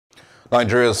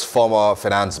Nigeria's former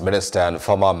finance minister and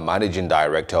former managing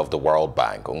director of the World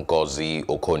Bank, Ngozi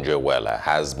Okonjo Iweala,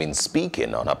 has been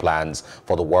speaking on her plans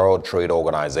for the World Trade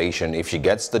Organization if she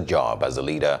gets the job as the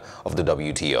leader of the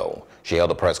WTO. She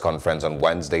held a press conference on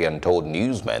Wednesday and told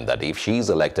newsmen that if she's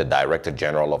elected Director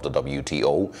General of the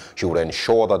WTO, she would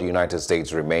ensure that the United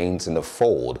States remains in the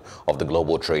fold of the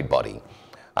global trade body.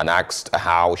 And asked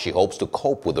how she hopes to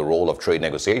cope with the role of trade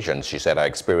negotiations, she said her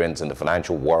experience in the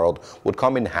financial world would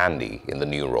come in handy in the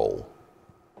new role.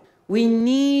 We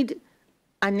need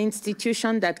an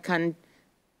institution that can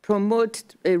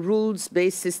promote a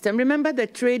rules-based system. Remember the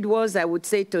trade wars, I would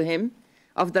say to him,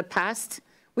 of the past?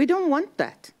 We don't want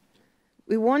that.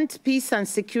 We want peace and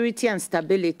security and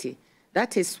stability.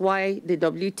 That is why the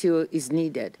WTO is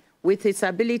needed, with its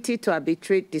ability to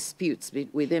arbitrate disputes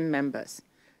within members.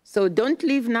 So don't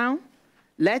leave now.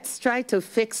 Let's try to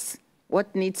fix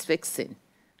what needs fixing.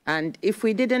 And if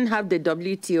we didn't have the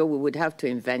WTO, we would have to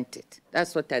invent it.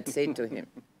 That's what I'd say to him.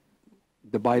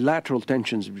 The bilateral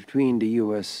tensions between the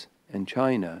U.S. and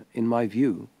China, in my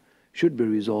view, should be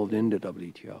resolved in the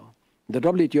WTO. The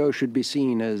WTO should be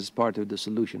seen as part of the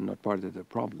solution, not part of the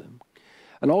problem.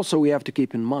 And also we have to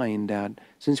keep in mind that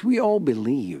since we all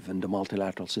believe in the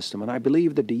multilateral system, and I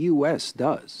believe that the U.S.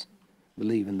 does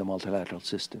believe in the multilateral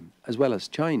system, as well as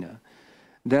China,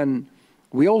 then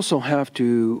we also have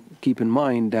to keep in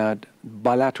mind that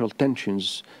bilateral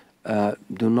tensions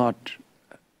do not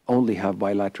only have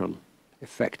bilateral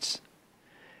effects,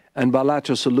 and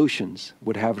bilateral solutions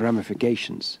would have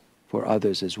ramifications for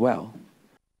others as well.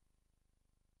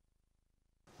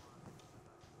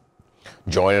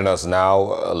 Joining us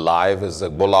now live is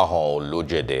Gbolahan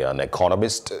Olujede, an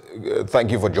economist.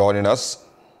 Thank you for joining us.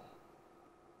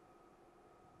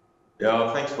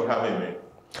 Yeah, thanks for having me.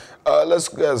 Let's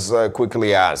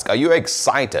quickly ask, are you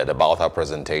excited about her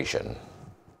presentation?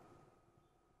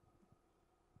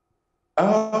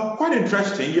 Quite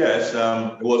interesting, yes.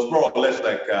 It was more or less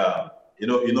like, you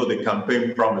know, the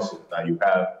campaign promises that you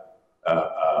have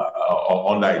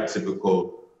under a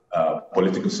typical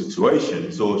political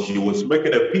situation. So she was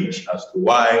making a pitch as to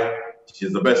why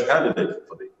she's the best candidate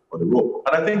for the role.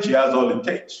 And I think she has all it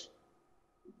takes.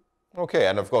 Okay,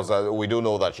 and of course, we do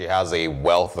know that she has a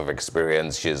wealth of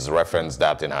experience. She's referenced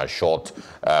that in her short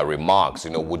remarks.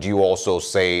 You know, would you also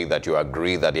say that you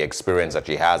agree that the experience that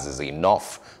she has is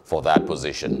enough for that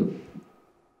position?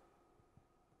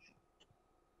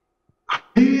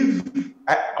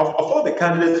 Of all the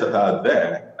candidates that are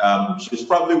there, she's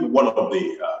probably one of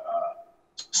the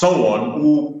someone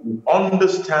who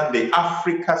understands the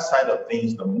Africa side of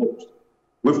things the most.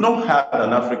 We've not had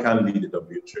an African lead the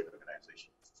WTO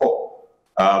organization before.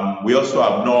 We also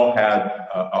have not had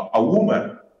a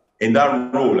woman in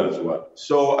that role as well.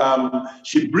 So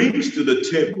she brings to the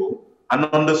table an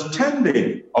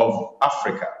understanding of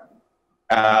Africa.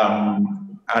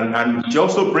 And she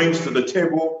also brings to the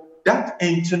table that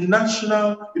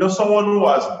international, you know, someone who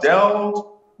has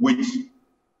dealt with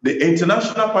the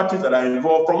international parties that are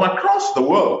involved from across the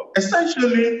world.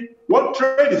 Essentially, what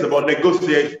trade is about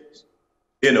negotiations.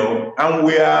 You know, and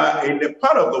we are in a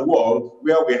part of the world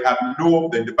where we have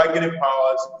the bargaining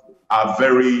powers are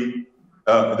very,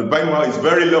 the bargaining power is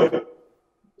very low.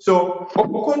 So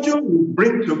Okonjo will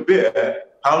bring to bear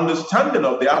our understanding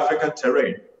of the African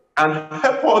terrain and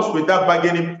help us with that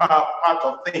bargaining power part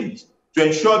of things to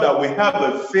ensure that we have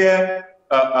a fair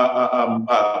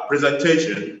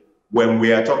presentation when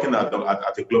we are talking at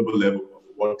a global level of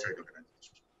the World Trade Organization.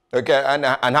 Okay,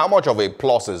 and how much of a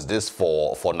plus is this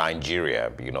for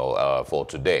Nigeria, you know, for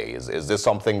today? Is this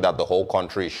something that the whole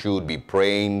country should be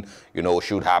praying, you know,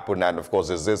 should happen? And of course,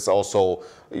 is this also,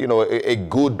 you know, a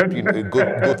good, you know,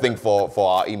 good thing for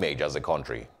our image as a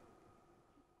country?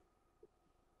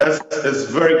 It's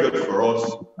very good for us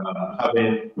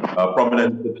having a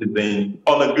prominent citizen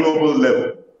on a global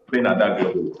level, playing at that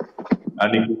global level.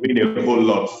 And it will mean a whole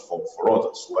lot for us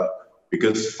as well,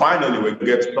 because finally we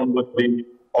get somebody.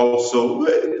 Also,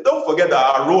 don't forget that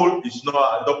our role is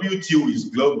not, WTO is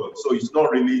global, so it's not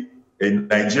really a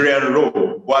Nigerian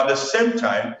role. But at the same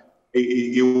time,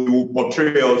 it will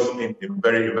portray us in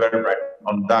very, very right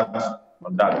on that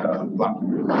platform.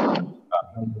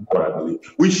 What I believe.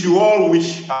 We should all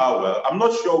wish her well. I'm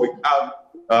not sure we have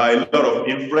a lot of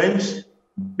influence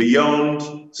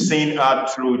beyond seeing her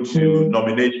through to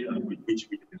nomination, which is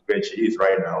where she is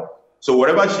right now. So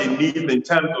whatever she needs in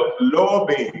terms of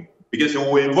lobbying, because it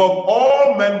will involve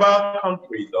all member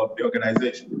countries of the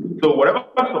organization. So whatever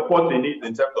support they need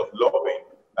in terms of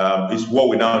lobbying is what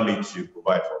we now need to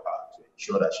provide for her to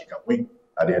ensure that she can win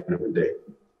at the end of the day.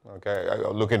 Okay,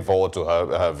 looking forward to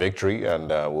her victory, and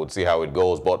we'll see how it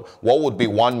goes. But what would be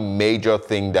one major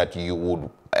thing that you would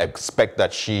expect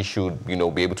that she should, be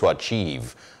able to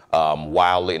achieve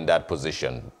while in that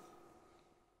position?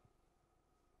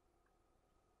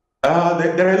 There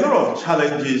are a lot of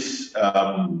challenges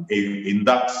in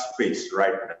that space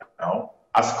right now.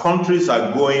 As countries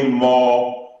are going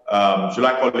more, should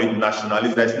I call it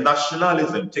nationalism? There's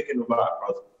nationalism taking over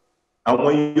across. And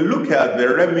when you look at the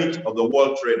remit of the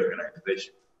World Trade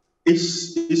Organization,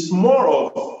 it's more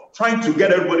of trying to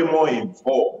get everybody more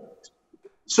involved.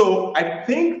 So I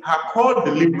think her core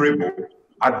deliverable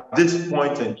at this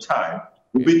point in time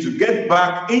will be to get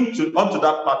back onto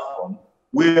that platform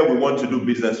where we want to do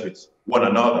business with one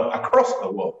another across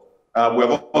the world. We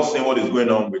have all seen what is going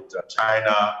on with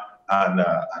China and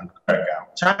America.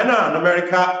 China and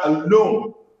America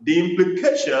alone, the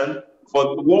implication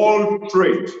for the world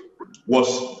trade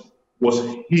was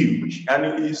huge.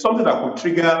 And it's something that could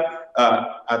trigger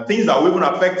things that will even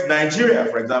affect Nigeria,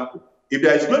 for example. If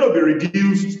there is going to be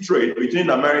reduced trade between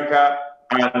America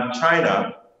and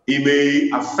China, it may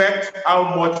affect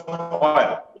how much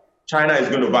oil China is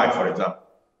going to buy, for example.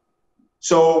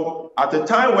 So at the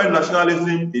time when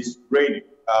nationalism is reigning,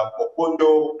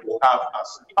 Okonjo will have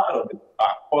as part of the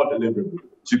core deliverable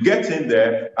to get in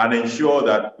there and ensure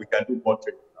that we can do more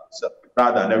trade ourselves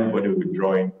rather than everybody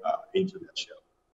withdrawing into their shell.